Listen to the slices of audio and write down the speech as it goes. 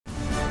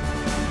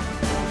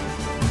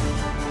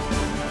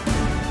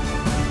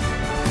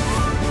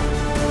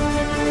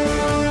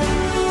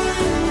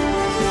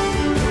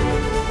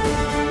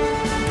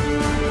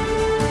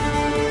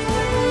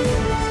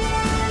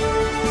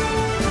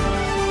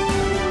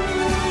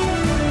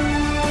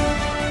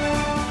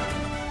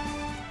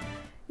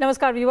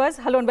Namaskar viewers,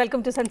 hello and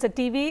welcome to Sansad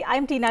TV. I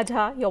am Tina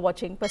Jha, you're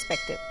watching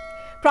Perspective.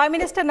 Prime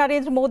Minister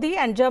Narendra Modi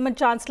and German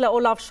Chancellor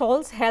Olaf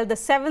Scholz held the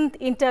 7th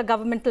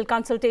Inter-Governmental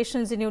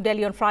Consultations in New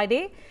Delhi on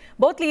Friday.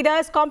 Both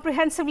leaders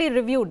comprehensively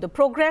reviewed the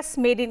progress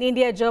made in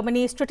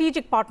India-Germany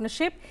strategic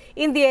partnership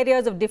in the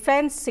areas of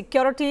defense,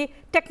 security,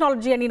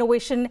 technology and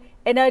innovation,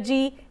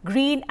 energy,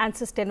 green and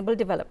sustainable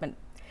development.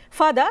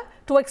 Further,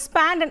 to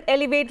expand and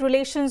elevate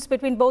relations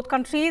between both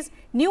countries,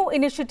 new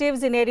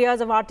initiatives in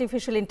areas of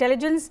artificial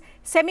intelligence,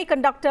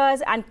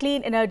 semiconductors and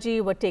clean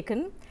energy were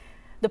taken.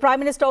 The Prime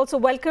Minister also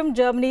welcomed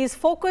Germany's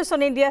focus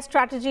on India's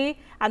strategy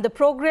and the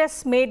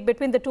progress made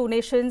between the two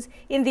nations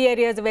in the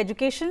areas of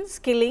education,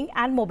 skilling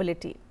and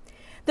mobility.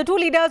 The two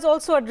leaders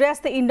also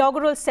addressed the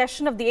inaugural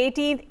session of the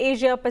 18th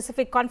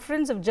Asia-Pacific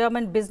Conference of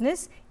German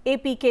Business,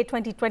 APK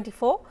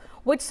 2024,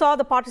 which saw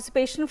the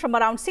participation from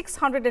around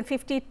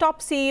 650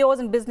 top CEOs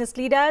and business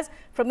leaders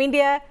from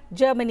India,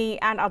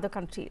 Germany and other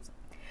countries.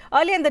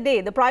 Earlier in the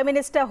day, the Prime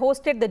Minister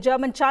hosted the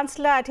German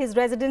Chancellor at his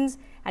residence,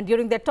 and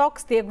during their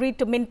talks, they agreed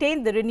to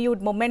maintain the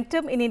renewed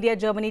momentum in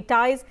India-Germany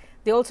ties.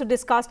 They also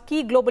discussed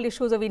key global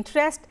issues of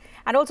interest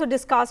and also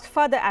discussed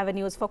further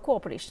avenues for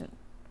cooperation.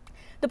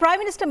 The Prime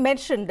Minister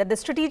mentioned that the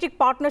strategic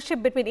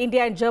partnership between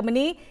India and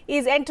Germany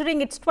is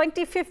entering its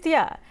 25th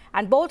year,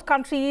 and both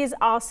countries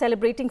are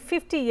celebrating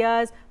 50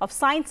 years of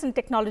science and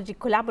technology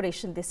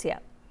collaboration this year.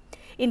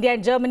 India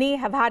and Germany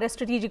have had a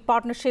strategic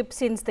partnership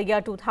since the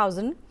year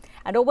 2000,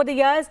 and over the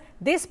years,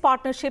 this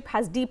partnership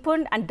has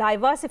deepened and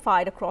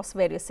diversified across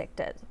various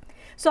sectors.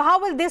 So how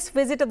will this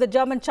visit of the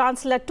German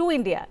Chancellor to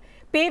India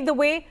pave the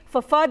way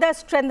for further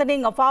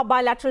strengthening of our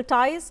bilateral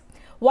ties?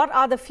 What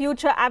are the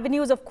future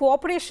avenues of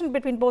cooperation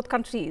between both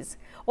countries?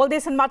 All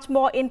this and much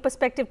more in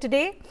Perspective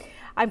today.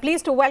 I'm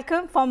pleased to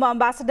welcome former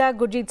Ambassador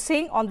Gurjeet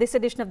Singh on this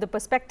edition of The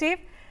Perspective.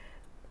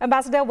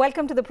 Ambassador,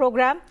 welcome to the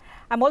program.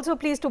 I'm also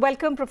pleased to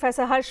welcome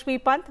Professor Harsh V.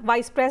 Pant,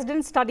 Vice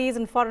President, Studies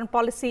and Foreign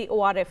Policy,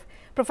 ORF.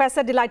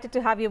 Professor, delighted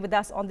to have you with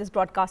us on this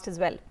broadcast as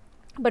well.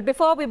 But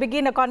before we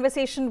begin a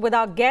conversation with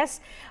our guests,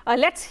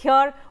 let's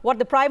hear what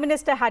the Prime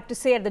Minister had to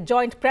say at the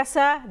joint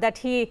presser that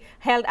he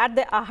held at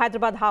the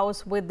Hyderabad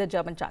House with the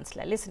German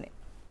Chancellor. Listen.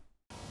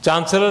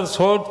 Chancellor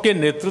Scholz के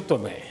नेतृत्व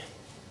में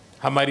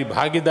हमारी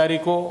भागीदारी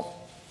को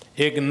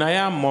एक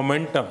नया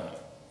momentum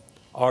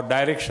और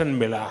direction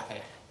मिला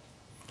है।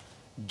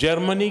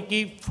 जर्मनी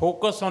की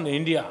फोकस ऑन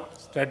इंडिया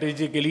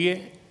स्ट्रेटेजी के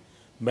लिए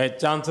मैं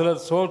चांसलर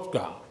शोल्ज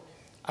का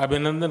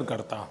अभिनंदन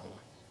करता हूं।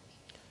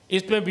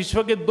 इसमें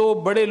विश्व के दो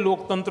बड़े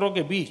लोकतंत्रों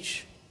के बीच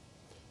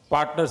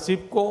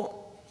पार्टनरशिप को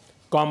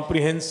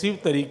कॉम्प्रिहेंसिव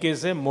तरीके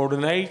से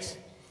मॉडर्नाइज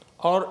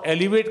और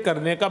एलिवेट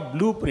करने का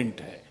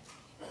ब्लूप्रिंट है।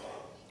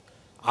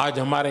 आज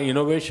हमारे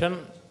innovation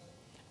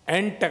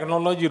and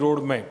technology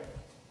roadmap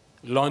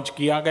launch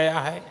किया गया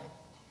है।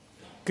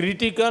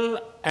 Critical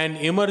and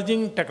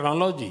emerging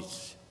technologies,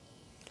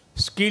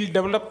 skill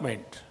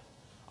development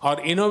और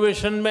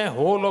इनोवेशन में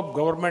होल ऑफ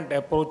गवर्नमेंट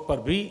अप्रोच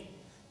पर भी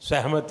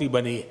सहमति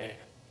बनी है।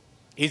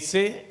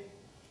 इससे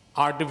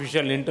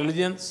आर्टिफिशियल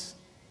इंटेलिजेंस,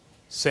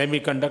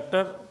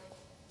 सेमीकंडक्टर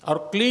और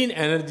क्लीन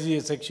एनर्जी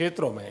जैसे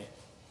क्षेत्रों में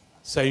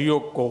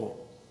सहयोग को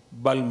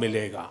बल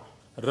मिलेगा।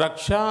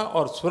 रक्षा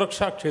और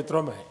सुरक्षा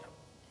क्षेत्रों में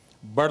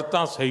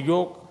बढ़ता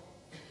सहयोग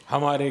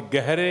हमारे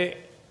गहरे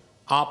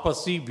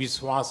आपसी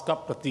विश्वास का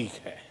प्रतीक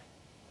है।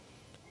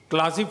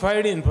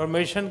 क्लासिफाइड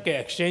इंफॉर्मेशन के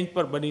एक्सचेंज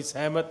पर बनी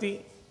सहमति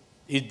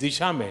इस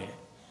दिशा में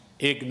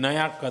एक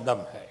नया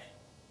कदम है।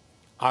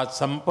 आज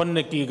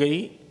संपन्न की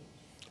गई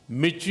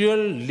म्यूचुअल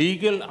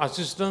लीगल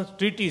असिस्टेंस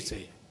ट्रीटी से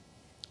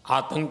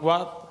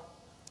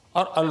आतंकवाद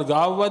और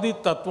अलगाववादी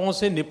तत्वों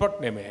से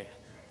निपटने में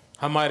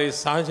हमारे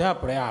साझा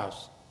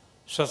प्रयास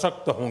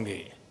सशक्त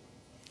होंगे।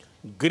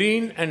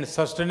 ग्रीन एंड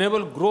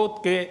सस्टेनेबल ग्रोथ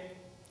के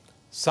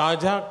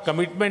साझा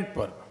कमिटमेंट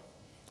पर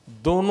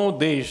दोनों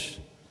देश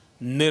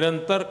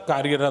निरंतर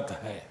कार्यरत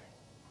है।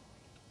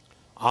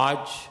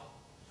 आज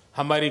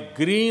हमारी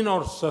ग्रीन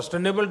और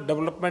सस्टेनेबल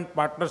डेवलपमेंट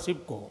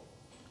पार्टनरशिप को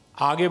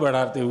आगे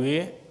बढ़ाते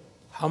हुए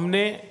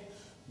हमने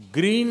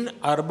ग्रीन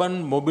अर्बन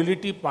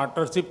मोबिलिटी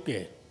पार्टनरशिप के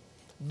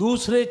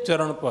दूसरे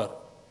चरण पर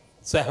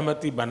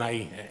सहमति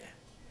बनाई है।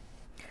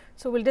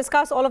 So we'll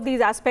discuss all of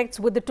these aspects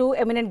with the two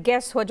eminent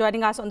guests who are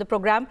joining us on the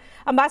program.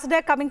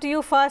 Ambassador, coming to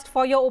you first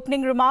for your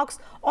opening remarks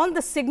on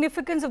the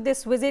significance of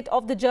this visit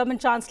of the German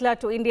Chancellor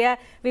to India.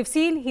 We've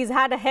seen he's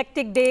had a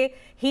hectic day.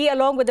 He,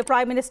 along with the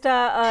Prime Minister,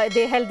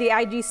 they held the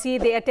IGC,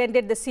 they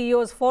attended the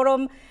CEO's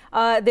forum.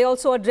 They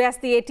also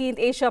addressed the 18th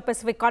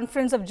Asia-Pacific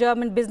Conference of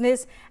German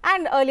Business,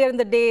 and earlier in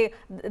the day,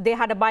 they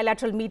had a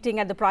bilateral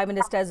meeting at the Prime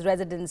Minister's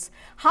residence.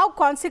 How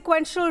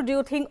consequential do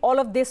you think all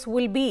of this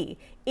will be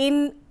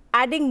in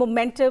adding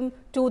momentum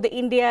to the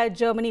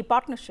India-Germany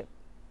partnership?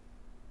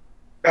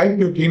 Thank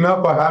you, Tina,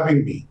 for having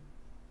me.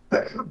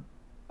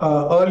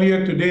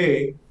 Earlier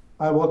today,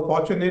 I was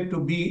fortunate to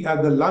be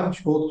at the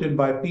lunch hosted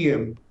by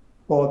PM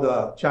for the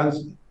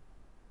Chancellor.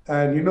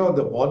 And you know,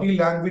 the body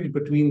language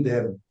between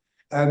them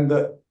and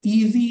the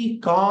easy,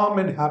 calm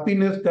and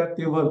happiness that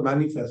they were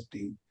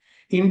manifesting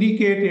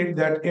indicated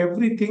that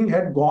everything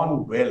had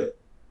gone well.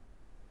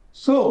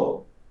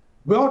 So,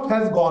 what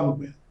has gone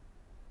well?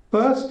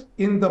 First,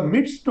 in the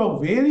midst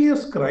of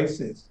various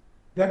crises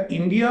that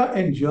India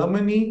and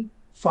Germany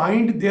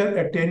find their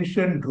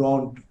attention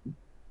drawn to,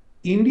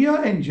 India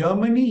and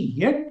Germany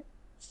yet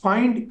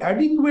find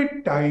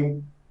adequate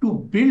time to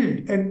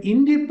build an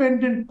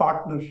independent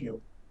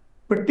partnership,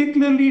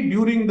 particularly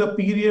during the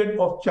period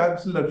of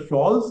Chancellor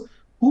Scholz,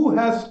 who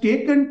has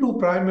taken to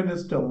Prime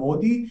Minister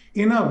Modi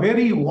in a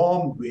very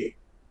warm way.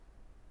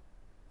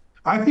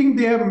 I think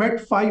they have met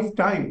 5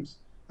 times,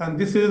 and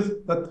this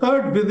is the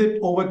 3rd visit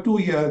over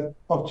 2 years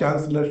of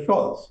Chancellor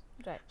Scholz.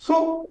 Right.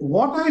 So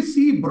what I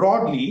see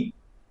broadly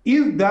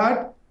is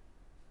that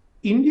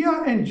India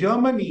and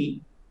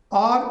Germany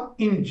are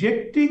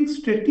injecting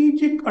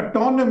strategic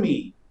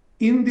autonomy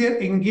in their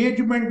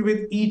engagement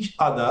with each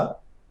other,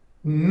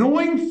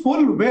 knowing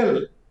full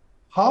well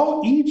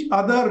how each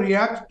other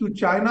reacts to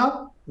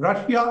China,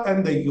 Russia,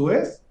 and the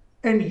US,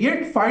 and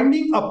yet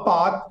finding a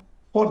path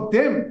for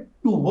them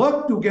to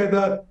work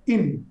together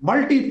in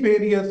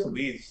multifarious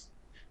ways.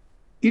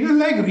 It is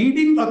like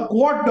reading a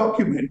Quad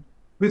document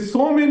with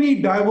so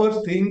many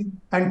diverse things,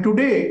 and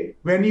today,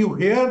 when you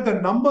hear the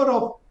number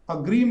of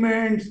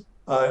agreements,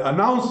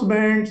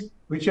 announcements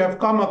which have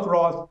come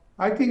across,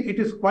 I think it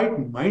is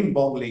quite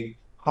mind-boggling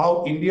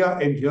how India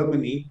and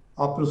Germany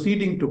are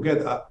proceeding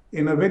together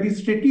in a very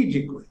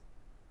strategic way.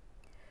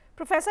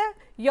 Professor,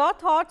 your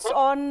thoughts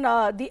on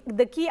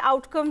the key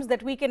outcomes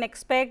that we can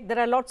expect. There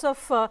are lots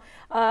of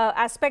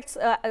aspects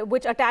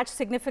which attach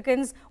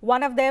significance.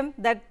 One of them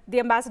that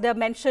the ambassador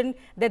mentioned,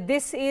 that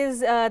this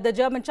is the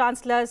German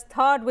Chancellor's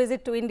 3rd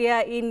visit to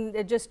India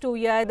in just 2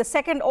 years. The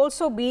second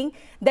also being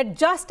that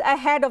just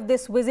ahead of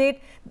this visit,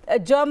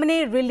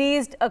 Germany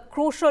released a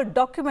crucial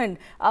document,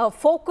 a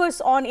focus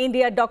on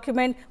India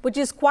document, which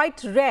is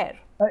quite rare.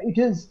 It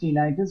is,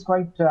 Tina. It is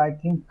quite. I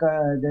think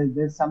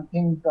there's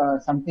something.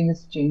 Something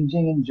is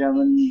changing in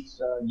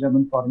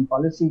German foreign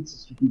policy. It's a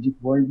strategic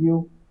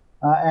worldview,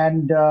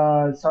 and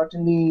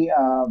certainly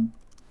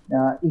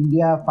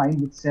India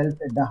finds itself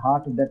at the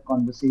heart of that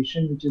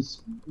conversation, which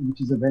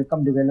is a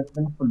welcome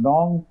development. For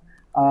long,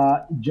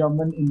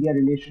 German-India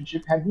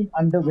relationship had been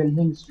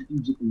underwhelming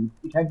strategically.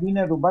 It had been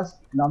a robust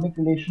economic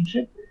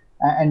relationship,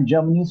 and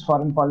Germany's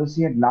foreign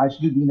policy had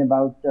largely been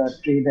about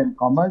trade and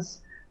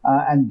commerce.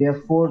 And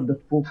therefore,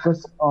 the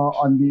focus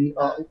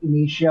in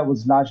Asia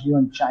was largely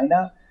on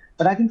China.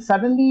 But I think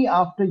suddenly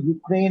after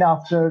Ukraine,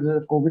 after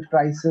the COVID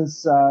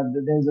crisis,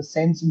 there's a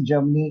sense in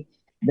Germany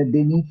that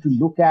they need to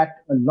look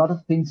at a lot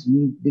of things.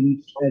 They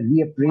need a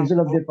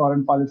reappraisal of their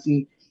foreign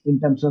policy in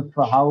terms of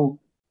how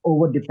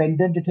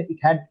over-dependent it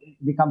had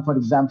become, for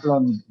example,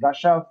 on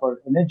Russia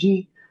for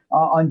energy,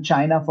 on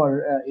China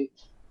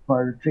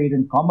for trade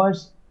and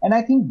commerce. And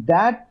I think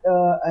that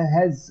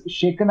has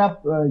shaken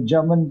up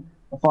German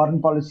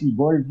foreign policy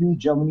worldview.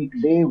 Germany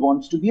today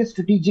wants to be a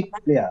strategic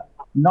player,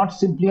 not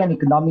simply an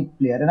economic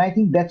player. And I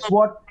think that's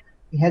what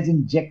has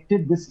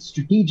injected this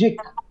strategic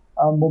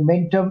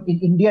momentum in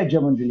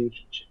India-German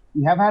relationship.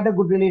 We have had a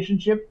good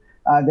relationship.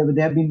 There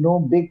have been no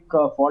big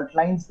fault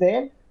lines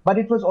there, but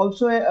it was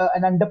also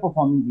an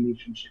underperforming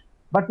relationship.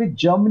 But with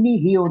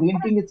Germany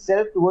reorienting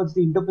itself towards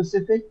the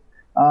Indo-Pacific,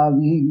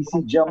 we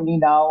see Germany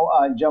now,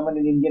 German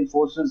and Indian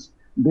forces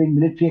doing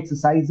military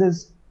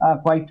exercises.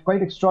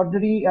 Quite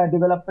extraordinary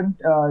development.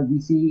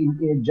 We see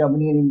in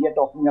Germany and India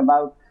talking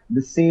about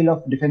the sale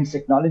of defense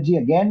technology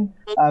again,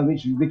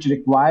 which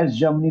requires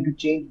Germany to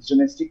change its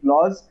domestic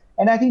laws.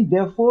 And I think,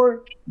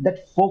 therefore,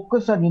 that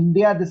focus on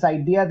India, this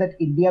idea that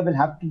India will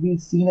have to be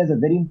seen as a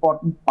very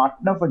important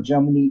partner for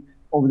Germany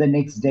over the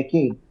next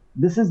decade.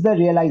 This is the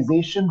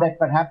realization that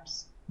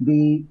perhaps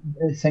the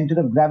center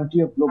of gravity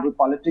of global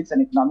politics and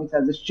economics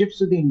as it shifts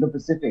to the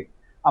Indo-Pacific.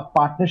 A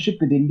partnership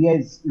with India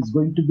is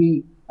going to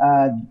be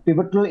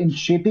pivotal in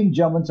shaping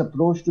Germany's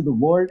approach to the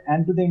world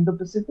and to the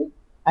Indo-Pacific.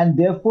 And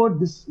therefore,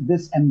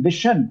 this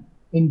ambition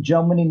in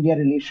German-India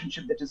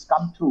relationship that has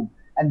come through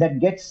and that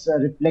gets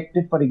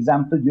reflected, for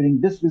example, during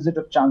this visit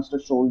of Chancellor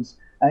Scholz,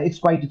 it's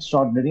quite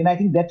extraordinary. And I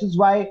think that is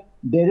why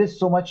there is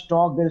so much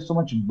talk, there is so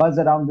much buzz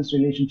around this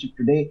relationship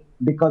today,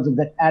 because of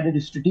that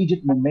added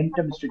strategic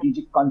momentum,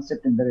 strategic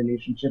concept in the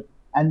relationship.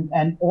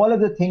 And all of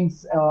the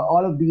things,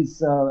 all of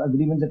these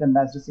agreements that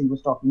Ambassador Singh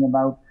was talking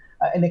about,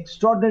 an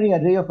extraordinary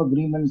array of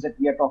agreements that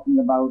we are talking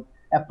about,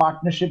 a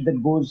partnership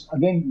that goes,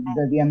 again,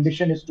 the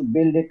ambition is to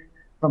build it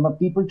from a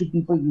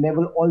people-to-people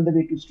level all the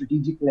way to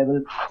strategic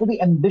level. So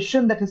the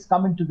ambition that has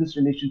come into this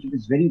relationship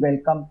is very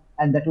welcome,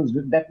 and that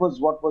was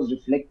what was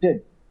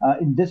reflected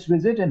in this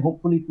visit, and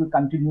hopefully it will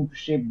continue to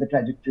shape the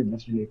trajectory of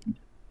this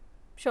relationship.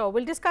 Sure,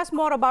 we'll discuss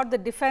more about the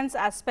defense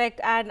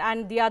aspect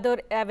and the other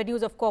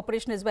avenues of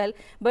cooperation as well.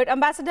 But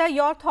Ambassador,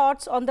 your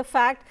thoughts on the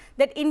fact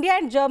that India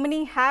and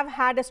Germany have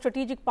had a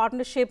strategic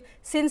partnership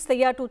since the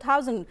year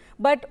 2000.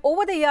 But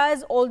over the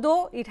years,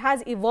 although it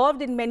has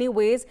evolved in many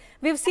ways,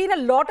 we've seen a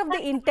lot of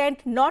the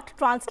intent not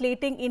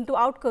translating into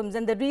outcomes.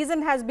 And the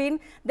reason has been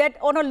that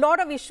on a lot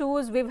of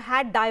issues, we've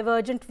had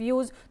divergent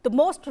views, the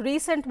most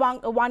recent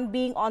one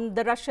being on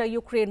the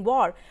Russia-Ukraine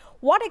war.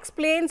 What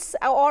explains,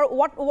 or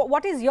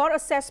what is your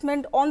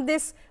assessment on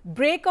this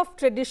break of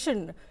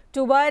tradition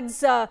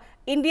towards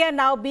India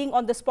now being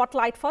on the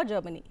spotlight for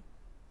Germany?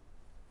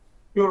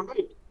 You're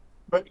right.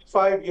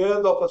 25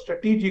 years of a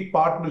strategic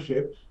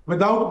partnership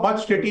without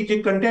much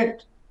strategic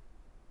content.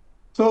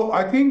 So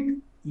I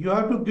think you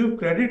have to give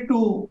credit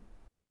to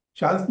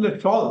Chancellor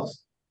Scholz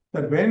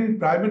that when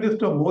Prime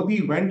Minister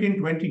Modi went in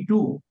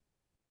 22,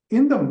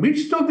 in the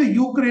midst of the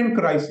Ukraine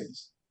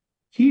crisis,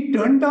 he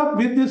turned up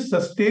with this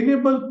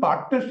sustainable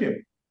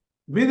partnership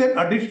with an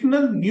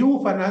additional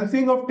new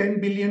financing of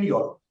 10 billion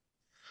euros.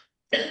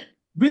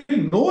 With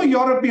no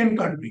European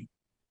country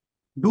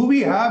do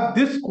we have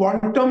this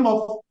quantum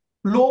of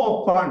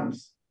flow of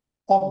funds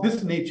of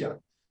this nature.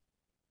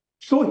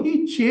 So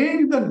he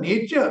changed the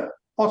nature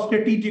of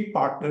strategic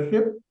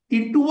partnership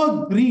into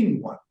a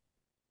green one.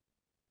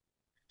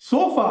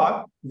 So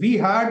far, we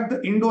had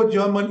the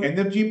Indo-German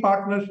energy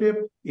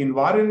partnership,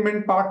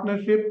 environment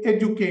partnership,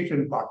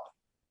 education partnership.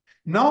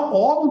 Now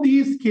all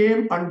these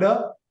came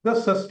under the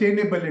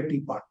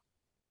sustainability part.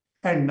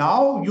 And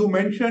now you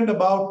mentioned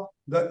about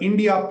the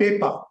India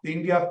paper, the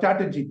India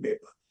strategy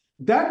paper.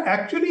 That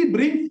actually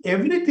brings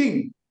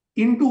everything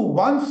into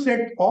one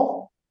set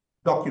of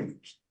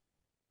documents.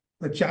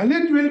 The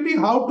challenge will be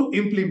how to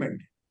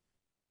implement it.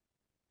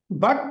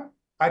 But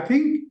I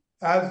think,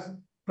 as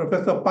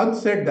Professor Pant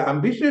said, the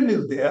ambition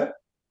is there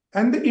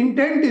and the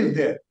intent is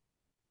there.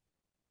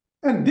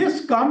 And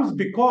this comes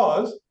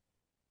because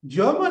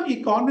German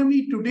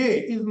economy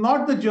today is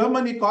not the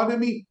German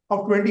economy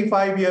of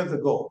 25 years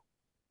ago.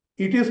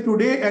 It is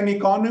today an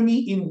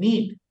economy in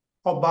need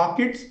of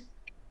markets.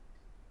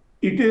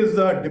 It is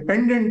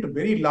dependent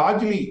very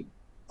largely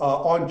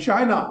on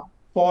China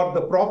for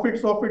the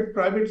profits of its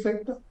private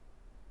sector.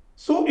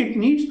 So it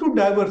needs to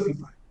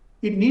diversify.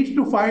 It needs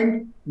to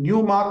find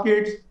new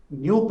markets,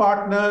 new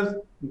partners,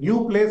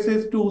 new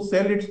places to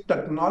sell its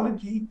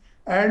technology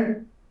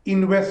and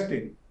invest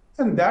in.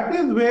 And that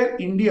is where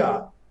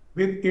India,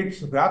 with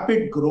its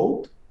rapid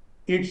growth,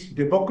 its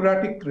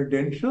democratic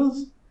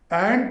credentials,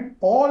 and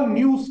all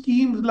new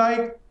schemes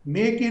like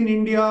Make in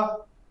India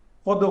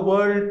for the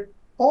World,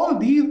 all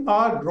these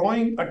are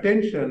drawing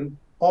attention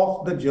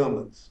of the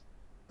Germans.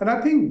 And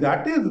I think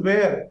that is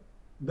where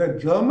the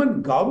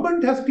German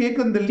government has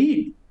taken the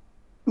lead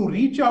to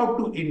reach out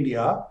to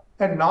India.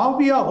 And now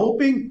we are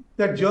hoping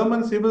that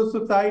German civil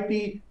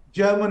society,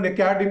 German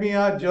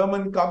academia,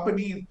 German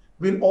companies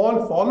will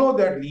all follow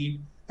that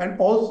lead and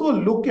also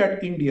look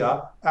at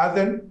India as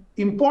an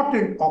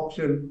important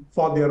option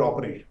for their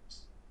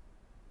operations.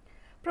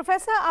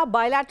 Professor, our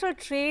bilateral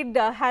trade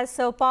has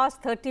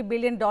surpassed $30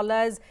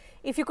 billion.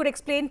 If you could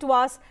explain to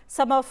us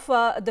some of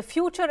the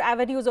future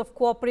avenues of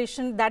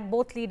cooperation that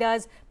both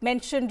leaders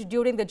mentioned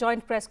during the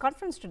joint press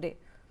conference today.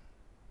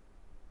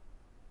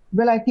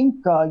 Well, I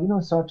think,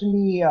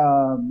 certainly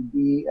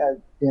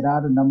there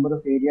are a number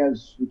of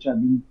areas which are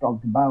being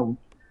talked about.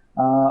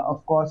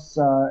 Of course,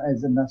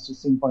 as Mr.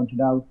 Singh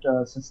pointed out,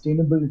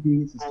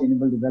 sustainability,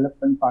 sustainable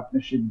development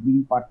partnership,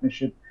 green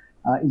partnership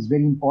is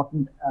very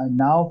important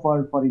now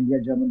for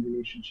India-German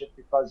relationship,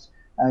 because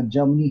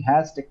Germany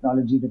has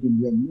technology that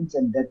India needs,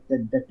 and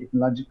that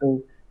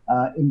technological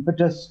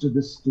impetus to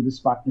this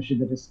partnership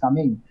that is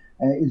coming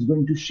is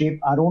going to shape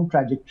our own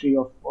trajectory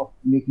of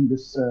making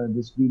this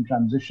green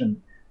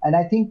transition. And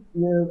I think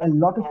a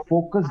lot of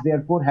focus,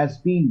 therefore, has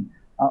been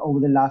over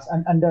the last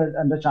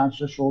under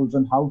Chancellor Scholz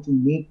on how to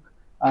make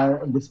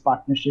this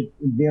partnership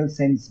in real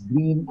sense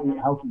green,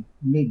 how to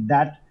make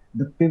that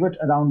the pivot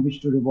around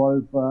which to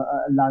revolve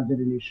a larger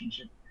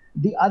relationship.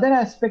 The other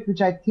aspect, which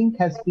I think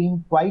has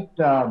been quite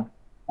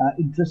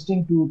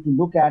interesting to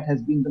look at,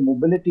 has been the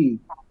mobility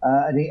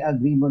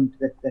agreement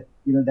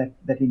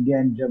that India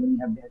and Germany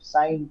have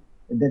signed.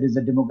 There is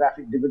a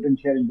demographic dividend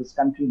here in this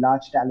country,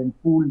 large talent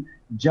pool.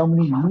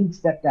 Germany needs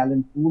that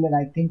talent pool, and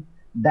I think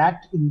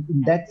that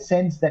in that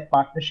sense, that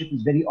partnership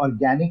is very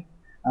organic.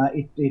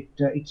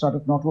 It sort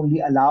of not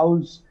only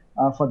allows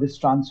for this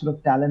transfer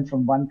of talent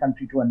from one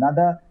country to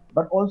another,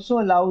 but also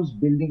allows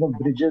building of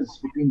bridges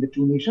between the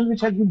two nations,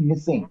 which has been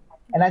missing.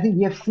 And I think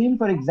we have seen,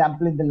 for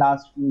example, in the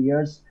last few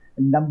years,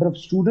 a number of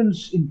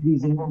students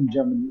increasing in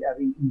Germany. I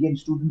mean, Indian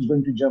students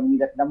going to Germany,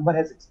 that number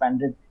has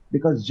expanded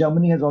because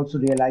Germany has also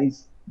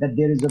realized that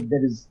there is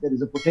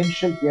a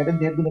potential here, and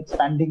they have been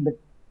expanding the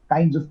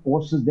kinds of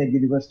courses their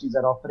universities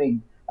are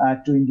offering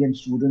to Indian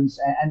students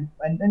and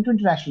to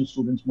international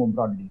students more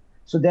broadly.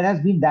 So there has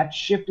been that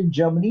shift in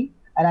Germany,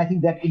 and I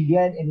think that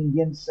India and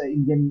Indian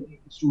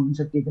students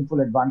have taken full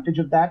advantage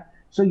of that.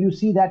 So you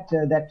see that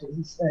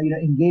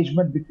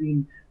engagement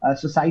between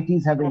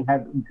societies have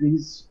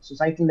increased,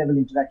 societal level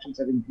interactions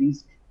have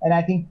increased, and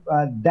I think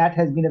that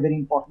has been a very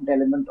important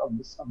element of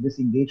this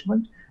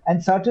engagement.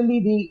 And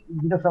certainly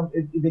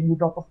when you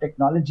talk of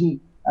technology,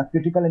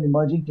 critical and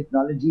emerging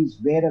technologies,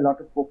 where a lot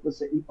of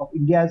focus of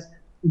India's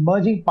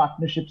emerging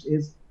partnerships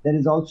is, that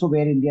is also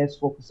where India is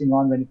focusing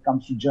on when it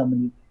comes to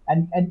Germany.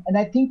 And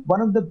I think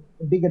one of the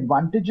big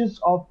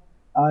advantages of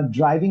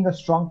driving a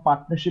strong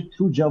partnership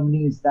through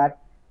Germany is that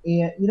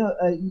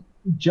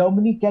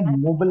Germany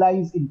can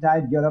mobilize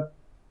entire Europe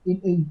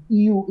in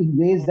EU in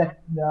ways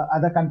that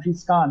other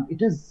countries can't.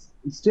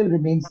 It still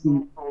remains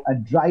the a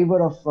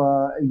driver of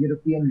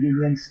European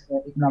Union's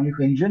economic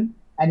engine.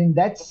 And in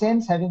that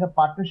sense, having a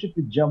partnership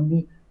with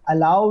Germany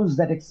allows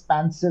that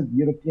expansive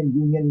European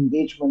Union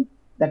engagement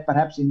that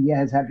perhaps India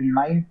has had in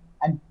mind,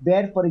 and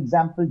where, for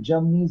example,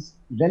 Germany's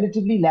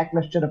relatively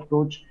lackluster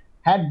approach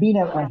had been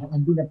a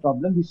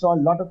problem. We saw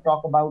a lot of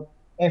talk about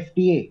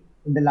FTA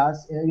in the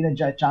last,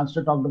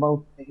 Chancellor talked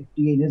about FTA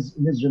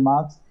in his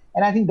remarks,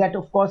 and I think that,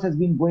 of course, has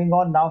been going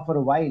on now for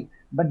a while.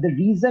 But the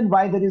reason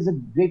why there is a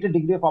greater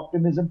degree of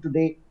optimism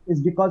today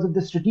is because of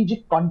the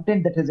strategic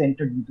content that has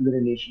entered into the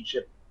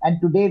relationship. And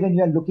today, when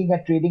you are looking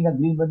at trading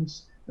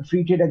agreements,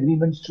 free trade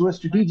agreements through a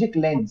strategic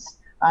lens,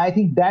 I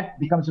think that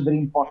becomes a very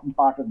important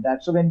part of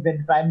that. So when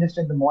Prime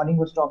Minister in the morning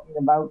was talking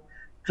about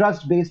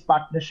trust-based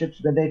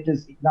partnerships, whether it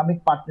is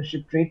economic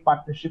partnership, trade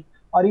partnership,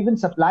 or even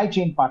supply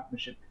chain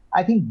partnership,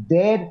 I think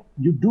there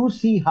you do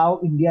see how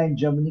India and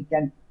Germany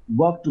can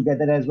work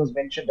together, as was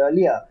mentioned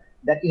earlier,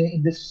 that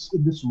in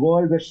this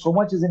world where so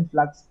much is in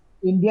flux,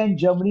 India and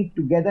Germany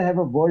together have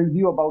a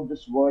worldview about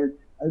this world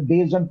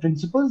based on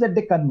principles that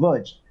they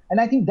converge. And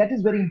I think that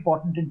is very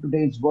important in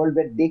today's world,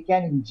 where they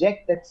can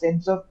inject that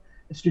sense of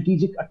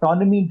strategic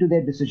autonomy into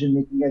their decision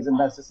making, as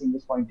Ambassador Singh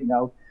was pointing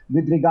out,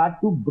 with regard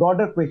to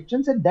broader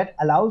questions, and that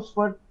allows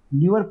for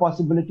newer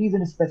possibilities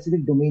in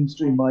specific domains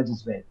to emerge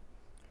as well.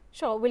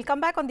 Sure, we'll come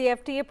back on the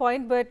FTA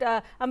point, but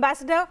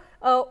Ambassador,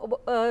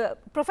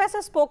 Professor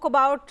spoke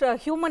about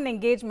human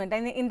engagement,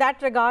 and in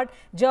that regard,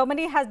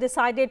 Germany has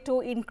decided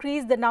to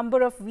increase the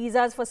number of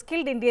visas for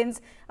skilled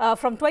Indians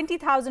from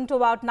 20,000 to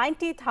about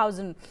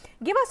 90,000.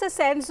 Give us a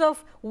sense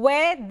of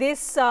where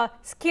this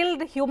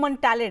skilled human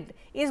talent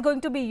is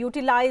going to be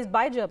utilized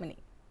by Germany.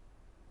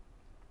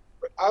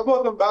 I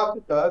was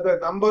ambassador. The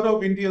number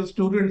of Indian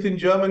students in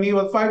Germany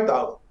was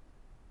 5,000.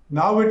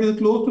 Now it is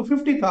close to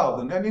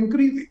 50,000 and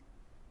increasing.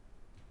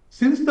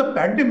 Since the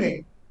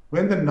pandemic,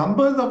 when the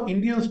numbers of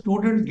Indian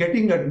students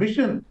getting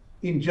admission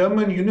in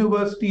German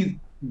universities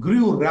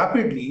grew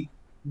rapidly,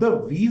 the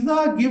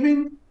visa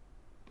giving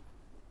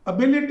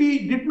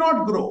ability did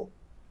not grow.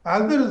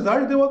 As a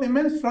result, there was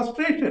immense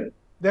frustration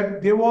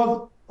that there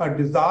was a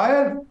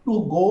desire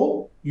to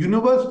go.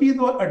 Universities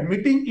were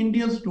admitting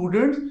Indian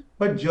students,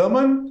 but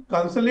German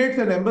consulates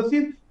and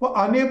embassies were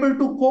unable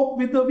to cope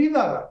with the visa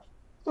rush.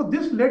 So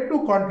this led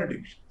to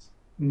contradictions.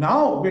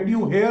 Now, when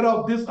you hear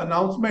of this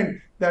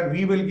announcement that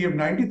we will give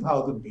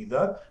 90,000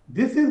 visas,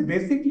 this is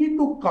basically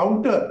to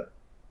counter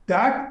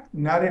that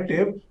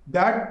narrative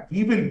that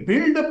we will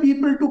build a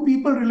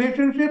people-to-people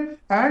relationship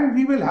and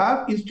we will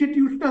have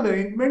institutional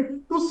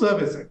arrangement to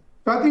service it.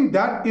 So I think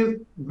that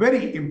is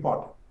very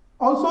important.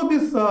 Also,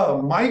 this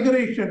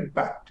migration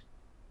pact.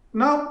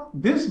 Now,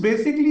 this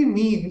basically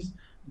means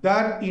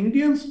that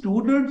Indian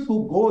students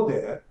who go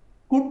there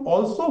could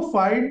also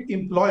find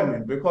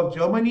employment, because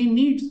Germany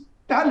needs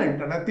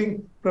talent, and I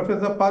think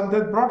Professor Pant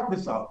has brought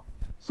this out.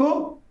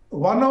 So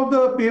one of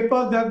the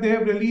papers that they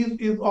have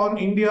released is on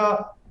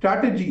India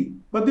strategy,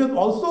 but there's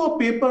also a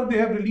paper they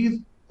have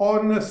released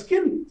on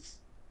skills,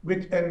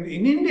 which and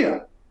in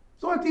India.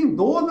 So I think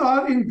those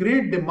are in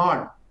great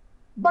demand.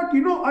 But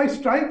I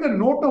strike a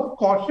note of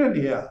caution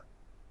here.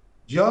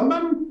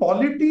 German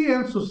polity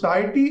and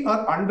society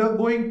are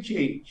undergoing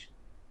change.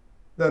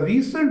 The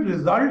recent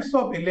results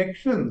of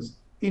elections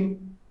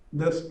in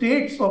the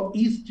states of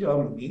East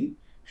Germany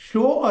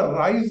show a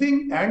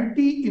rising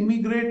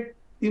anti-immigrant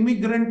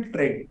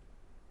trend.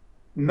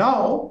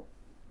 Now,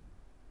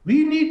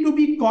 we need to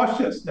be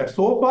cautious that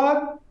so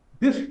far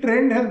this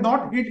trend has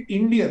not hit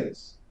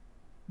Indians.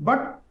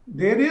 But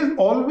there is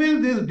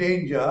always this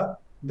danger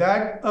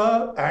that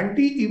an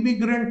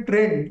anti-immigrant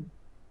trend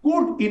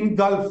could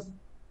engulf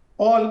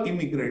all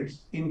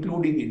immigrants,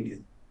 including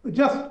Indians.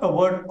 Just a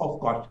word of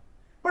caution.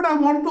 But I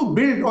want to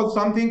build on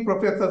something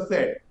Professor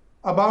said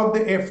about the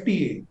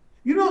FTA.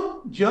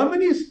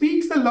 Germany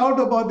speaks a lot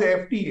about the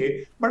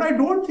FTA, but I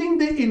don't think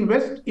they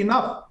invest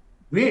enough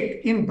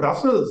weight in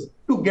Brussels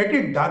to get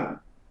it done.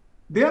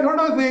 They are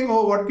not saying,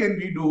 oh, what can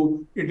we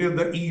do? It is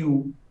the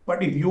EU.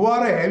 But if you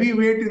are a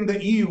heavyweight in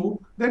the EU,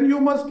 then you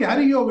must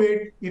carry your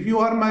weight. If you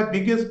are my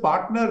biggest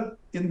partner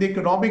in the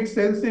economic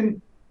sense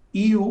in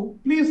EU,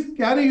 please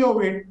carry your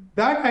weight.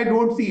 That I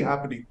don't see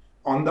happening.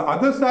 On the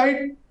other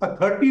side, a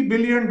 $30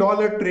 billion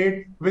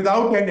trade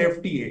without an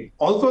FTA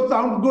also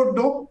sounds good,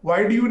 though.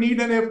 Why do you need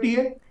an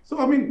FTA?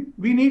 So,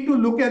 we need to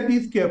look at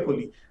these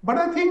carefully. But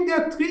I think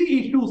there are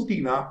three issues,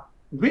 Tina,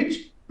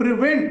 which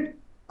prevent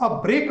a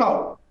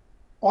breakout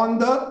on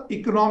the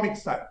economic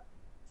side.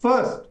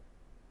 First,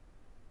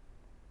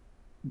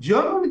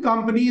 German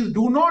companies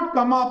do not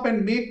come up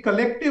and make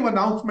collective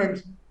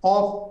announcements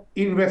of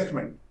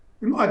investment.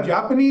 A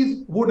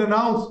Japanese would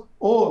announce,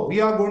 oh, we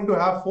are going to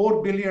have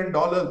 $4 billion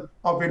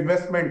of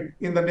investment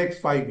in the next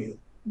 5 years.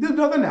 This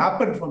doesn't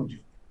happen from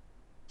Germany.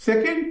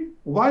 Second,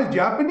 while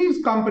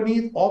Japanese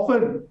companies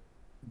often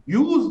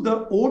use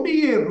the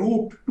ODA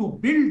route to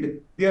build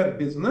their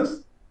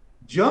business,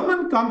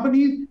 German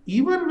companies,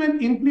 even when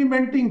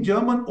implementing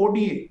German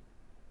ODA,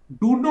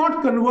 do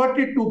not convert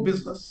it to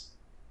business.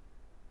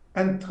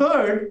 And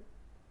third,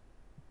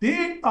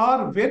 they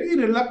are very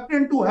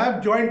reluctant to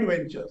have joint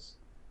ventures.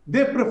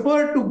 They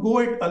prefer to go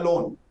it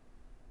alone.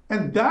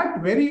 And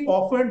that very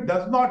often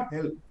does not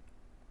help.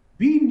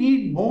 We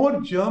need more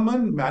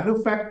German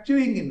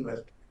manufacturing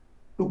investment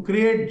to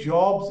create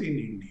jobs in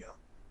India.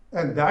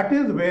 And that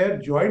is where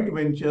joint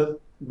ventures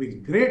will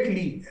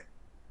greatly help.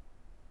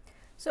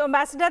 So,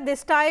 Ambassador,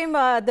 this time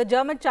the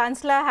German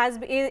Chancellor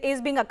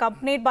is being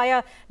accompanied by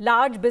a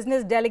large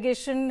business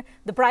delegation.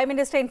 The Prime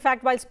Minister, in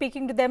fact, while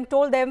speaking to them,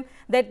 told them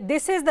that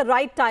this is the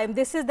right time,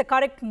 this is the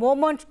correct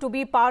moment to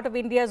be part of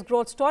India's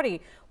growth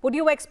story. Would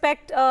you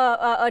expect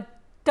a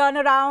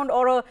turnaround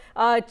or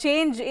a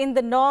change in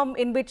the norm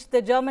in which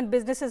the German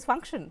businesses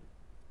function?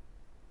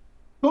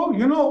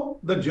 So,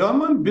 the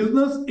German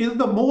business is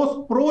the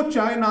most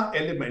pro-China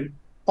element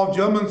of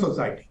German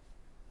society.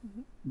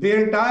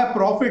 Their entire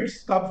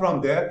profits come from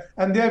there,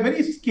 and they are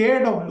very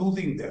scared of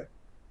losing them.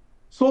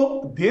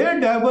 So their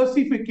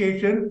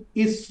diversification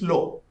is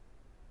slow.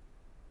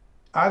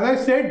 As I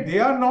said, they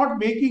are not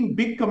making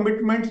big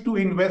commitments to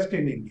invest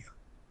in India.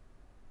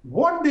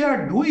 What they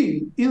are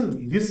doing is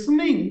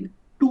listening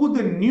to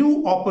the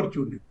new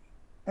opportunity.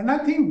 And I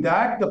think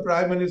that the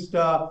Prime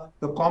Minister,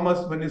 the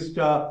Commerce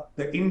Minister,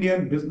 the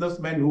Indian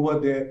businessmen who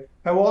were there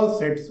have all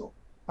said so.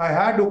 I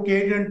had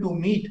occasion to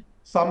meet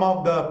some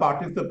of the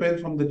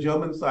participants from the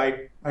German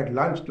side at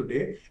lunch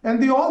today,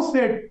 and they all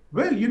said,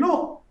 well,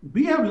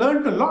 we have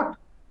learned a lot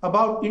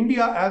about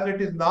India as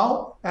it is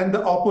now and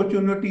the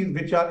opportunities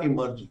which are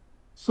emerging.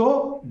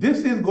 So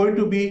this is going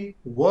to be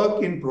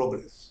work in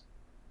progress.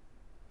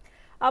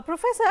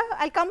 Professor,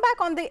 I'll come back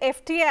on the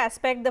FTA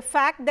aspect. The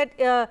fact that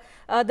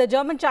the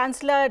German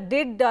Chancellor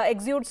did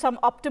exude some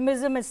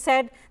optimism and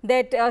said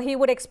that he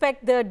would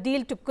expect the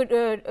deal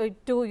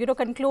to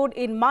conclude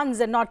in months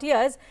and not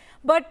years.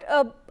 But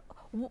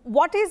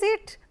what is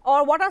it,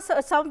 or what are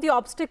some of the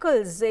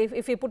obstacles,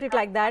 if you put it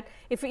like that,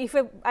 if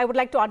I would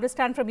like to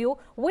understand from you,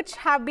 which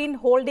have been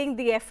holding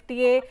the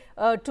FTA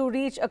to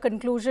reach a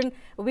conclusion?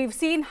 We've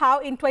seen how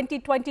in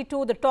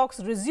 2022 the talks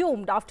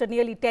resumed after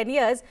nearly 10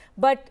 years,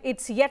 but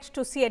it's yet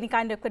to see any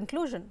kind of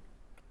conclusion.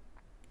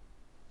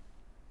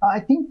 I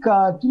think,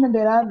 Tina,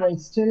 there are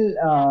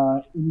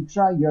still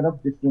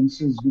intra-Europe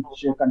differences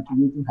which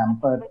continue to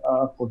hamper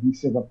a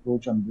cohesive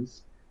approach on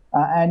this.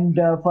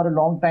 For a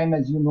long time,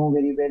 as you know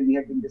very well, we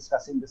have been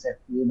discussing this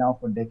FTA now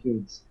for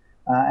decades.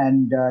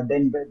 Then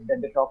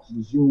the talks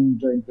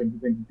resumed in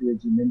 2022,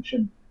 as you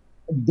mentioned.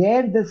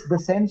 There, the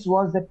sense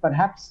was that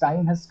perhaps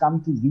time has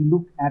come to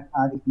relook at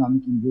our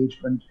economic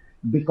engagement,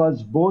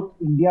 because both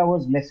India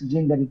was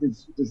messaging that it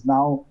is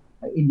now,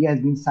 India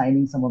has been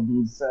signing some of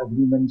these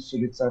agreements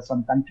with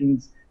some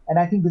countries. And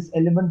I think this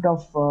element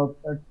of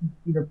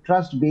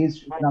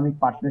trust-based economic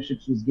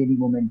partnerships was gaining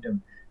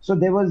momentum. So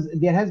there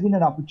has been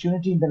an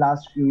opportunity in the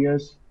last few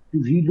years to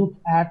relook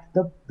at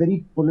the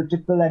very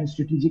political and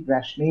strategic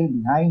rationale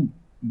behind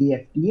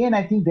the FTA. And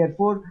I think,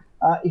 therefore,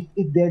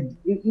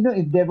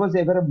 if there was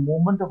ever a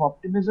moment of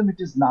optimism, it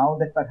is now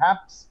that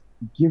perhaps,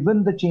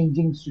 given the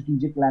changing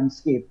strategic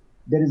landscape,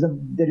 there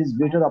is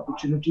greater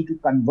opportunity to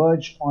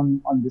converge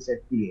on this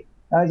FTA.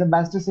 As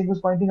Ambassador Singh was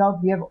pointing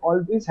out, we have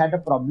always had a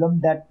problem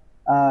that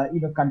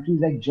countries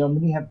like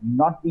Germany have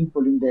not been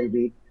pulling their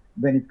weight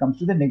when it comes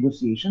to the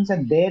negotiations,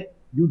 and there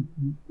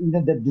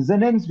the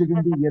dissonance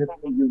within the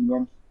European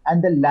Union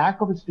and the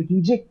lack of a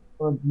strategic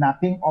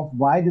mapping of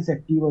why this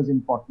FTA was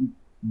important,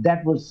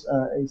 that was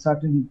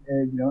certainly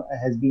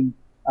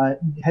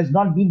has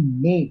not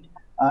been made,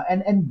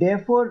 and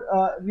therefore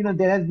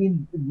there has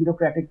been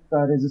bureaucratic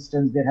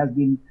resistance. There has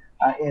been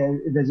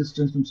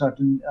resistance from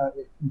certain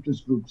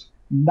interest groups.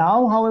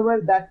 Now,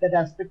 however, that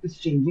aspect is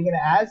changing,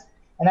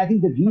 and I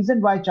think the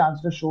reason why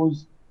Chancellor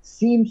Scholz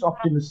seems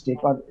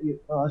optimistic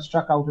or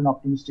struck out an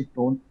optimistic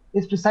tone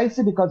is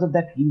precisely because of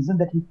that reason,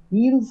 that he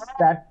feels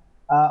that,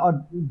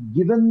 or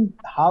given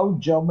how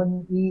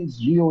Germany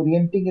is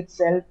reorienting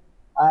itself,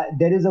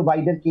 there is a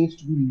wider case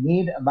to be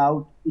made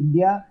about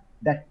India.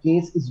 That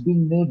case is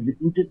being made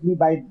repeatedly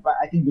by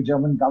I think, the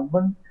German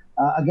government.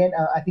 Again,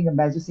 I think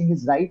Ambassador Singh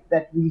is right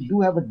that we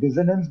do have a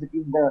dissonance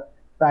between the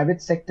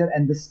private sector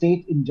and the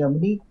state in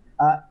Germany.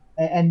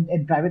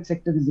 And private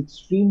sector is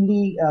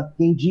extremely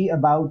cagey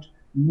about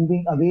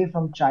moving away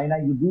from China.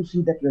 You do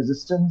see that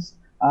resistance,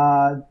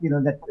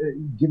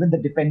 given the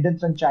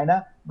dependence on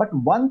China. But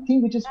one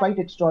thing which is quite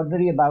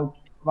extraordinary about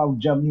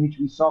Germany, which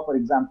we saw, for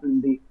example,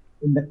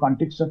 in the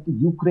context of the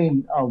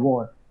Ukraine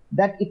war,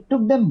 that it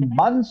took them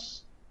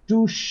months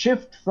to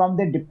shift from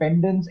their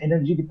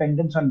energy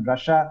dependence on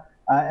Russia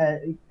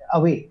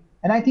away.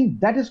 And I think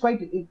that is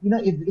quite,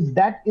 if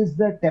that is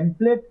the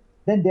template,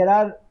 then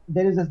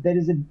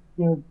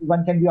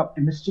one can be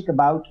optimistic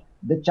about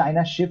the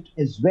China shift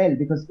as well,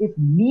 because if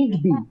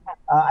need be,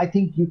 I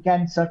think you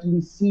can certainly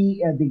see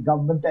the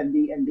government and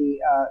the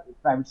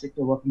private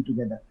sector working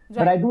together. Right.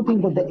 But I do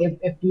think that the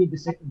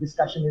FTA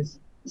discussion is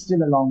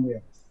still a long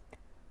way.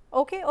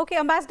 Okay,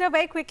 Ambassador,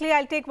 very quickly,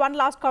 I'll take one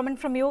last comment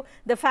from you.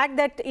 The fact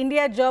that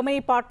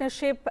India-Germany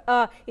partnership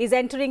is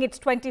entering its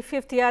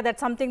 25th year, that's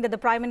something that the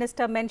Prime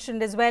Minister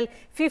mentioned as well.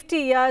 50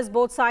 years,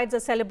 both sides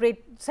are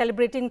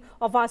celebrating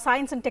of our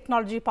science and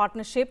technology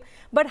partnership.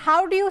 But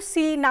how do you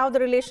see now the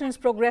relations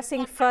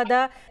progressing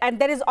further? And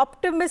there is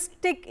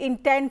optimistic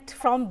intent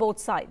from both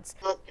sides.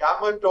 The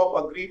gamut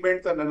of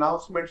agreements and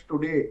announcements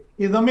today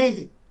is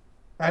amazing.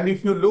 And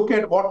if you look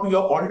at what we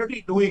are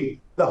already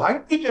doing, the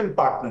hydrogen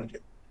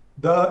partnership,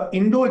 the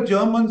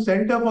Indo-German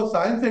Center for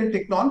Science and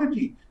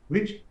Technology,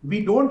 which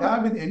we don't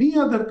have in any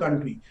other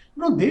country.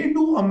 They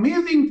do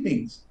amazing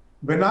things.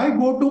 When I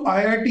go to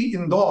IIT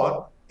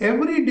Indore,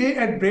 every day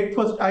at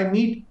breakfast, I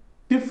meet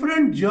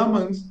different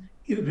Germans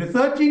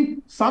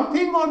researching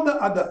something or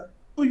the other.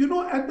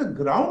 So, at the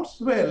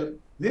groundswell,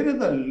 there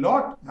is a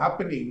lot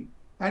happening.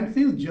 And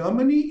since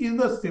Germany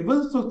is a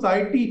civil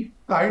society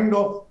kind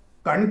of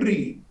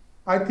country,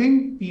 I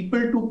think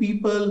people to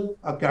people,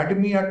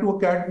 academia to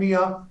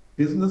academia,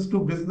 business to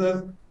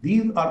business,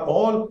 these are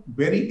all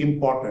very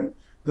important.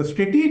 The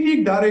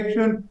strategic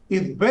direction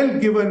is well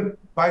given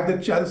by the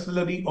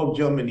Chancellery of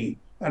Germany.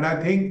 And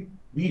I think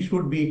we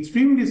should be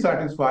extremely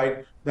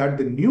satisfied that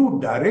the new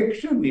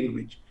direction in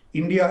which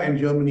India and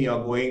Germany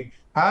are going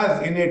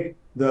has in it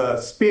the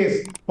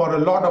space for a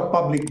lot of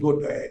public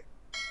good ahead.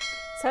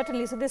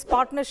 Certainly. So this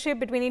partnership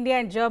between India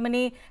and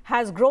Germany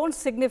has grown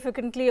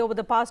significantly over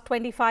the past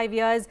 25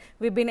 years.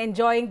 We've been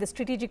enjoying the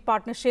strategic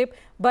partnership,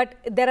 but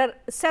there are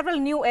several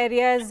new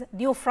areas,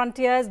 new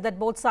frontiers that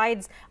both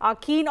sides are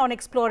keen on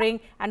exploring,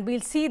 and we'll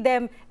see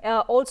them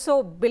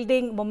also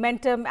building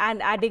momentum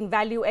and adding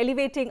value,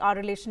 elevating our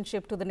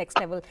relationship to the next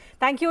level.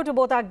 Thank you to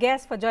both our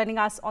guests for joining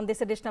us on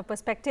this edition of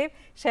Perspective,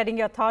 sharing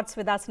your thoughts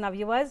with us and our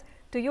viewers.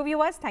 To you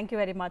viewers, thank you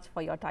very much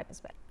for your time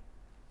as well.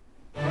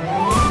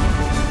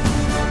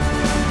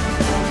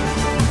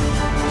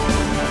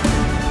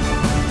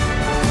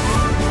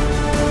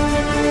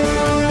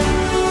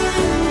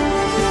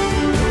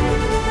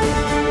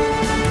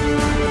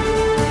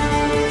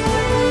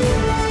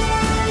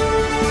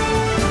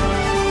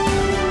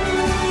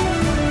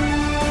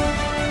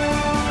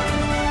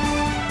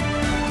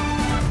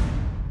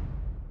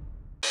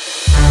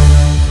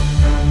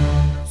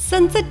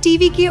 संसद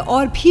TV के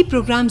और भी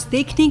programmes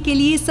देखने के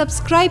लिए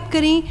subscribe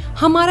करें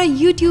हमारा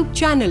YouTube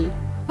channel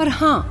और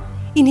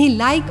हाँ, इन्हें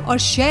लाइक और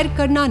शेयर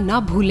करना ना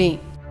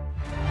भूलें।